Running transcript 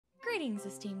Greetings,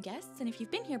 esteemed guests, and if you've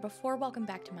been here before, welcome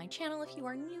back to my channel. If you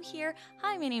are new here,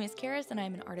 hi, my name is Karis, and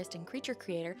I'm an artist and creature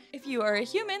creator. If you are a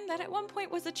human that at one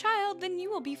point was a child, then you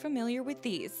will be familiar with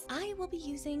these. I will be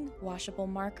using washable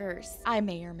markers. I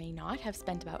may or may not have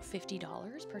spent about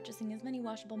 $50 purchasing as many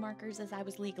washable markers as I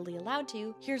was legally allowed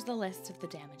to. Here's the list of the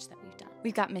damage that we've done.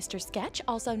 We've got Mr. Sketch,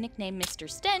 also nicknamed Mr.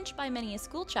 Stench by many a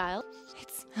school child.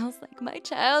 It smells like my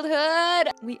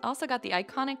childhood. We also got the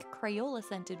iconic Crayola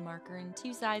scented marker in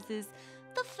two sizes,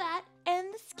 the fat and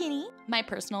the skinny. My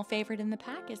personal favorite in the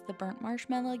pack is the burnt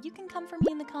marshmallow. You can come for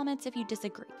me in the comments if you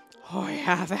disagree. Oh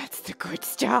yeah, that's the good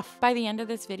stuff. By the end of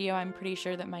this video, I'm pretty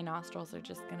sure that my nostrils are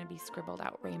just gonna be scribbled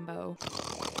out rainbow.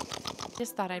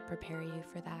 Just thought I'd prepare you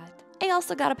for that. I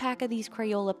also got a pack of these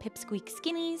Crayola Pipsqueak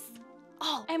Skinnies.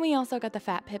 Oh, and we also got the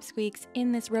fat Pipsqueaks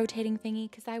in this rotating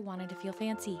thingy because I wanted to feel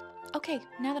fancy. Okay,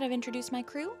 now that I've introduced my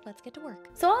crew, let's get to work.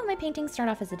 So all of my paintings start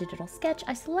off as a digital sketch.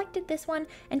 I selected this one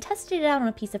and tested it out on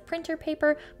a piece of printer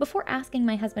paper before asking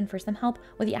my husband for some help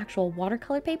with the actual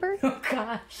watercolor paper. Oh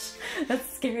gosh,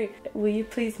 that's scary. Will you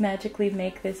please magically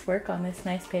make this work on this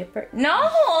nice paper?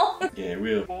 No! Yeah, it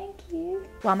will. Thank you.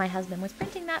 While my husband was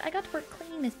printing that, I got to work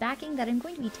cleaning this backing that I'm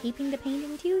going to be taping the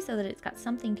painting to so that it's got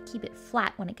something to keep it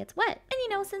flat when it gets wet. And you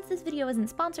know, since this video isn't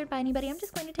sponsored by anybody, I'm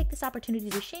just going to take this opportunity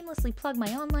to shamelessly plug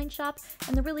my online shop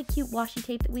and the really cute washi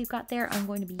tape that we've got there. I'm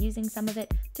going to be using some of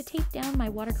it to tape down my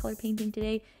watercolor painting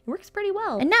today. It works pretty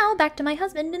well. And now back to my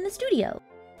husband in the studio.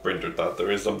 Printer thought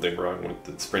there is something wrong with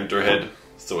its printer head,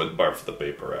 so it barfed the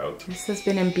paper out. This has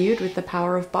been imbued with the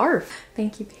power of barf.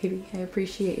 Thank you, baby. I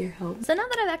appreciate your help. So now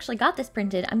that I've actually got this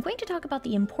printed, I'm going to talk about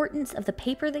the importance of the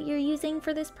paper that you're using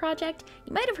for this project.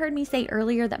 You might have heard me say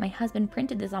earlier that my husband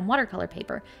printed this on watercolor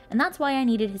paper, and that's why I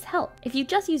needed his help. If you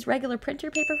just use regular printer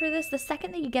paper for this, the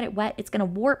second that you get it wet, it's gonna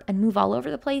warp and move all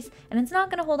over the place, and it's not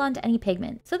gonna hold on to any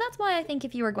pigment. So that's why I think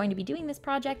if you are going to be doing this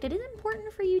project, it is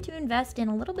important for you to invest in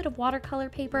a little bit of watercolor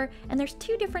paper, and there's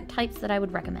two different types that I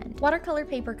would recommend. Watercolor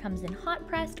paper comes in hot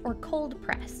pressed or cold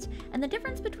pressed, and the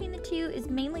difference between the two is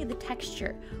mainly the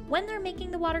texture. When they're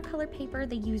making the watercolor paper,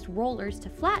 they use rollers to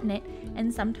flatten it,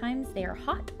 and sometimes they are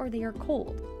hot or they are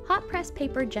cold. Hot pressed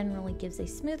paper generally gives a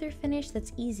smoother finish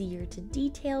that's easier to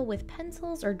detail with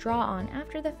pencils or draw on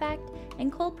after the fact,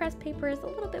 and cold pressed paper is a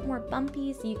little bit more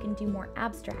bumpy, so you can do more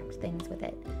abstract things with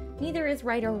it. Neither is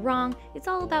right or wrong, it's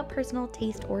all about personal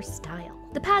taste or style.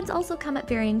 The pads also come at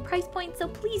varying price points, so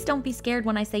please don't be scared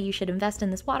when I say you should invest in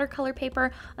this watercolor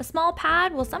paper. A small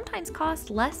pad will sometimes cost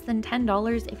less than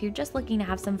 $10 if you're just looking to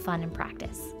have some fun and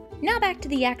practice. Now back to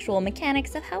the actual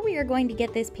mechanics of how we are going to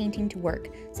get this painting to work.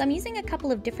 So I'm using a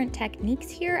couple of different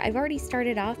techniques here. I've already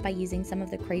started off by using some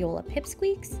of the Crayola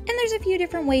Pipsqueaks, and there's a few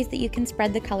different ways that you can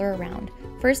spread the color around.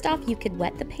 First off, you could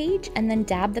wet the page and then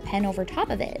dab the pen over top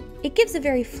of it. It gives a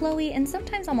very flowy and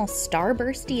sometimes almost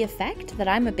starbursty effect that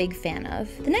I'm a big fan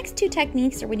of. The next two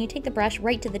techniques are when you take the brush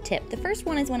right to the tip. The first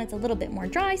one is when it's a little bit more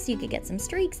dry so you could get some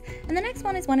streaks, and the next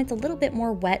one is when it's a little bit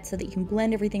more wet so that you can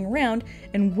blend everything around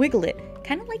and wiggle it,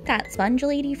 kind of like that sponge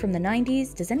lady from the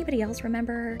 90s. Does anybody else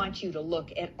remember her? I want you to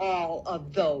look at all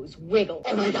of those wiggles.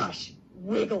 Oh my gosh.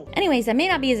 Wiggle. Anyways, I may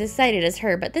not be as excited as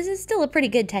her, but this is still a pretty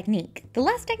good technique. The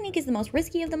last technique is the most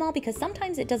risky of them all because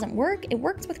sometimes it doesn't work. It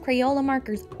works with Crayola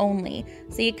markers only.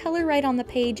 So you color right on the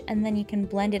page and then you can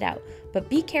blend it out. But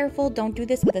be careful, don't do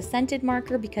this with a scented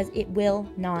marker because it will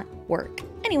not work.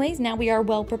 Anyways, now we are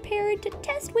well prepared to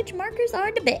test which markers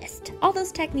are the best. All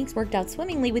those techniques worked out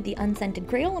swimmingly with the unscented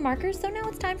Crayola markers, so now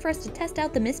it's time for us to test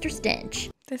out the Mr.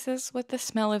 Stench. This is what the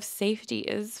smell of safety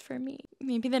is for me.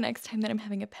 Maybe the next time that I'm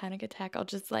having a panic attack, I'll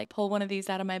just like pull one of these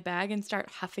out of my bag and start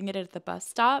huffing it at the bus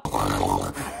stop. It's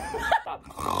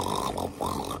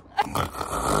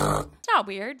not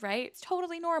weird, right? It's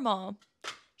totally normal.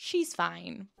 She's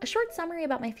fine. A short summary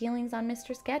about my feelings on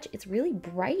Mr. Sketch. It's really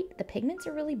bright, the pigments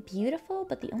are really beautiful,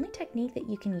 but the only technique that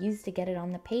you can use to get it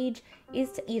on the page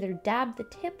is to either dab the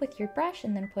tip with your brush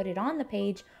and then put it on the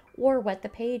page, or wet the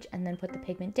page and then put the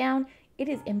pigment down. It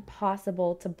is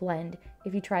impossible to blend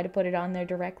if you try to put it on there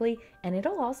directly, and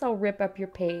it'll also rip up your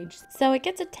page. So it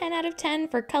gets a 10 out of 10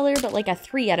 for color, but like a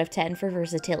 3 out of 10 for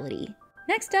versatility.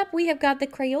 Next up, we have got the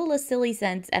Crayola Silly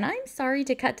Scents, and I'm sorry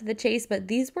to cut to the chase, but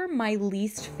these were my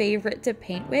least favorite to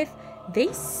paint with.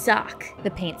 They suck. The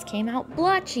paints came out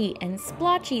blotchy and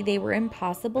splotchy. They were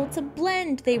impossible to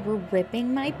blend. They were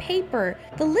ripping my paper.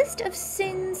 The list of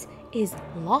sins is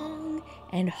long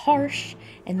and harsh,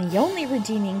 and the only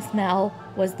redeeming smell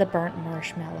was the burnt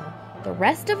marshmallow. The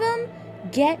rest of them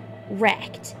get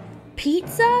wrecked.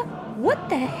 Pizza? What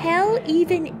the hell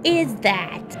even is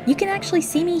that? You can actually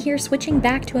see me here switching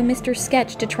back to a Mr.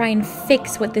 Sketch to try and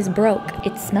fix what this broke.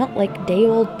 It smelled like day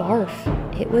old barf.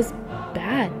 It was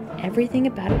bad. everything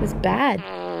about it was bad.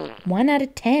 1 out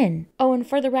of 10. Oh, and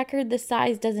for the record, the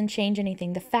size doesn't change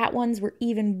anything. The fat ones were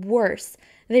even worse.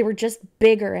 They were just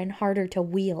bigger and harder to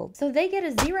wield. So they get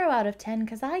a 0 out of 10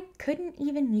 because I couldn't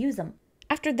even use them.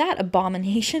 After that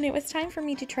abomination, it was time for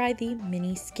me to try the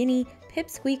mini skinny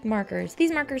Pipsqueak markers.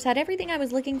 These markers had everything I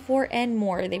was looking for and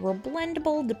more. They were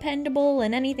blendable, dependable,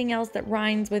 and anything else that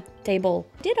rhymes with table.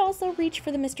 I did also reach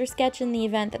for the Mr. Sketch in the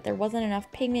event that there wasn't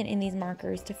enough pigment in these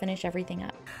markers to finish everything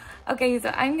up. Okay, so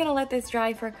I'm gonna let this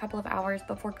dry for a couple of hours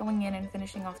before going in and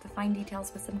finishing off the fine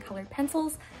details with some colored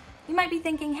pencils. You might be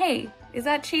thinking, hey, is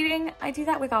that cheating? I do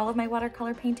that with all of my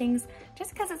watercolor paintings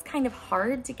just because it's kind of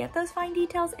hard to get those fine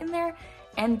details in there.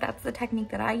 And that's the technique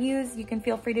that I use. You can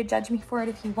feel free to judge me for it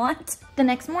if you want. The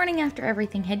next morning after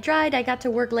everything had dried, I got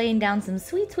to work laying down some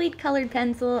sweet colored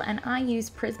pencil, and I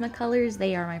used Prismacolors.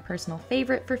 They are my personal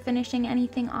favorite for finishing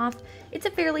anything off. It's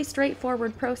a fairly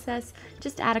straightforward process.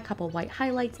 Just add a couple white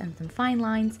highlights and some fine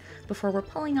lines before we're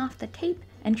pulling off the tape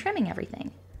and trimming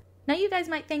everything. Now you guys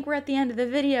might think we're at the end of the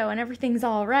video and everything's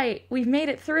all right. We've made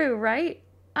it through, right?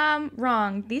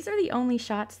 Wrong. These are the only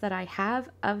shots that I have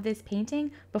of this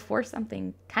painting before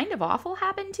something kind of awful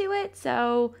happened to it,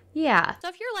 so yeah. So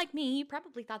if you're like me, you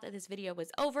probably thought that this video was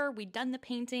over, we'd done the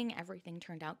painting, everything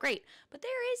turned out great. But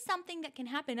there is something that can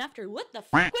happen after. What the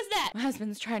f was that? My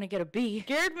husband's trying to get a B.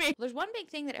 Scared me. There's one big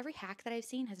thing that every hack that I've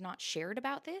seen has not shared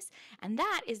about this, and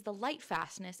that is the light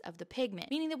fastness of the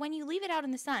pigment. Meaning that when you leave it out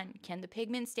in the sun, can the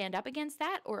pigments stand up against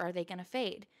that, or are they gonna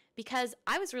fade? Because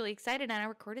I was really excited and I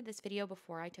recorded this video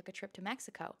before I took a trip to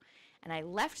Mexico. And I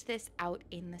left this out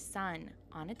in the sun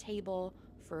on a table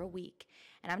for a week.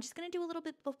 And I'm just going to do a little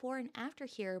bit before and after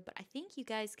here, but I think you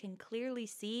guys can clearly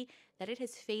see that it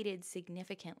has faded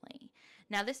significantly.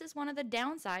 Now, this is one of the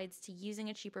downsides to using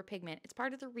a cheaper pigment. It's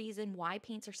part of the reason why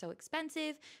paints are so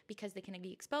expensive, because they can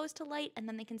be exposed to light and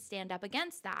then they can stand up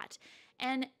against that.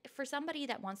 And for somebody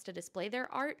that wants to display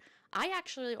their art, I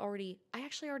actually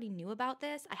already knew about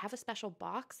this. I have a special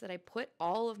box that I put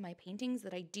all of my paintings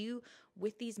that I do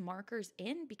with these markers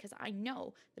in, because I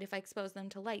know that if I expose them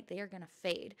to light, they are gonna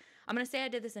fade. I'm gonna say I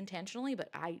did this intentionally, but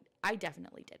I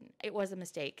definitely didn't. It was a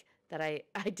mistake that I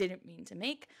didn't mean to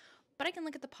make, but I can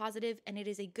look at the positive, and it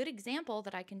is a good example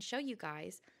that I can show you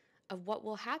guys of what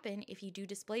will happen if you do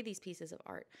display these pieces of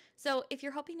art. So if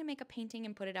you're hoping to make a painting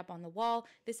and put it up on the wall,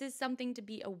 this is something to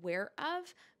be aware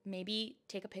of. Maybe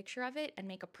take a picture of it and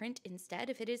make a print instead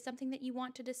if it is something that you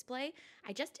want to display.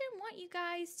 I just didn't want you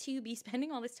guys to be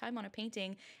spending all this time on a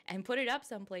painting and put it up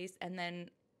someplace and then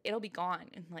it'll be gone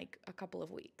in like a couple of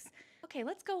weeks. Okay,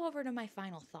 let's go over to my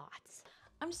final thoughts.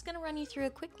 I'm just going to run you through a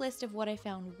quick list of what I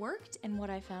found worked and what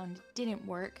I found didn't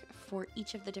work for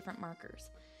each of the different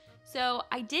markers. So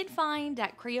I did find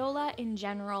that Crayola in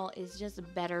general is just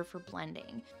better for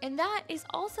blending. And that is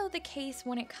also the case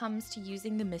when it comes to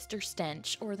using the Mr.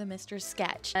 Stench or the Mr.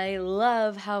 Sketch. I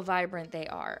love how vibrant they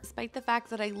are. Despite the fact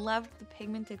that I loved the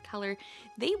pigmented color,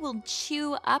 they will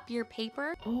chew up your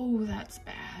paper. Oh, that's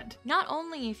bad. Not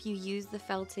only if you use the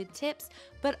felted tips,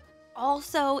 but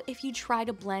also if you try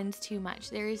to blend too much.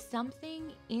 There is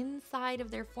something inside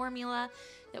of their formula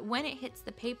that when it hits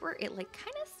the paper, it like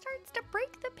kind of starts to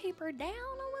break the paper down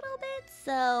a little bit.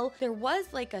 So there was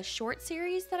like a short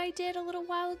series that I did a little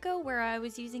while ago where I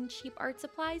was using cheap art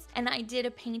supplies, and I did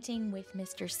a painting with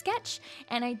Mr. Sketch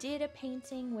and I did a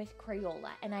painting with Crayola,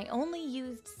 and I only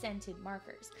used scented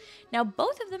markers. Now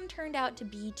both of them turned out to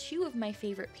be two of my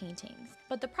favorite paintings,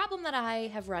 but the problem that I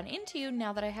have run into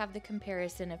now that I have the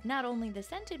comparison of not only the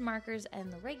scented markers and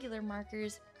the regular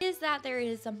markers is that there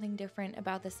is something different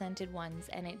about the scented ones,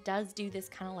 and it does do this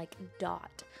kind of like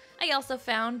dot. I also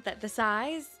found that the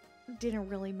size didn't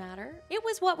really matter. It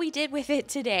was what we did with it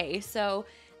today. So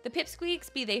the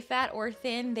Pipsqueaks, be they fat or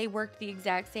thin, they worked the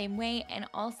exact same way, and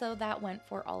also that went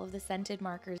for all of the scented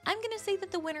markers. I'm gonna say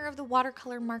that the winner of the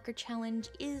watercolor marker challenge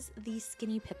is the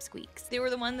skinny Pipsqueaks. They were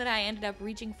the one that I ended up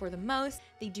reaching for the most.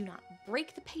 They do not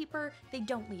break the paper, they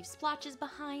don't leave splotches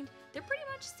behind, they're pretty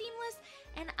much seamless,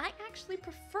 and I actually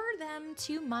prefer them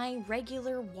to my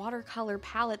regular watercolor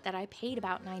palette that I paid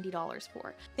about $90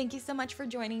 for. Thank you so much for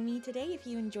joining me today. If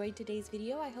you enjoyed today's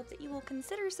video, I hope that you will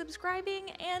consider subscribing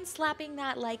and slapping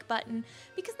that like button,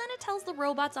 because then it tells the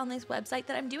robots on this website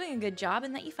that I'm doing a good job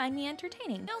and that you find me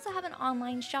entertaining. I also have an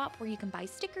online shop where you can buy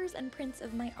stickers and prints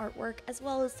of my artwork, as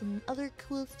well as some other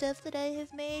cool stuff that I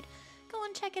have made. Go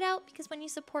and check it out, because when you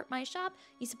support my shop,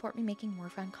 you support me making more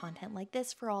fun content like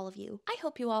this for all of you. I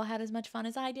hope you all had as much fun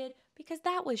as I did, because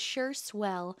that was sure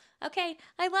swell. Okay,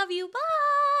 I love you,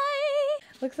 bye!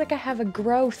 Looks like I have a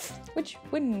growth, which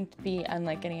wouldn't be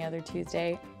unlike any other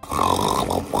Tuesday.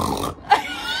 Oh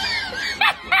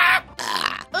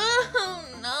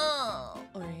no!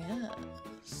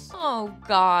 Oh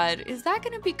God, is that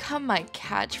gonna become my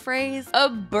catchphrase? A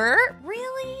burp?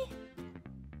 Really?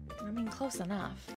 I mean, close enough.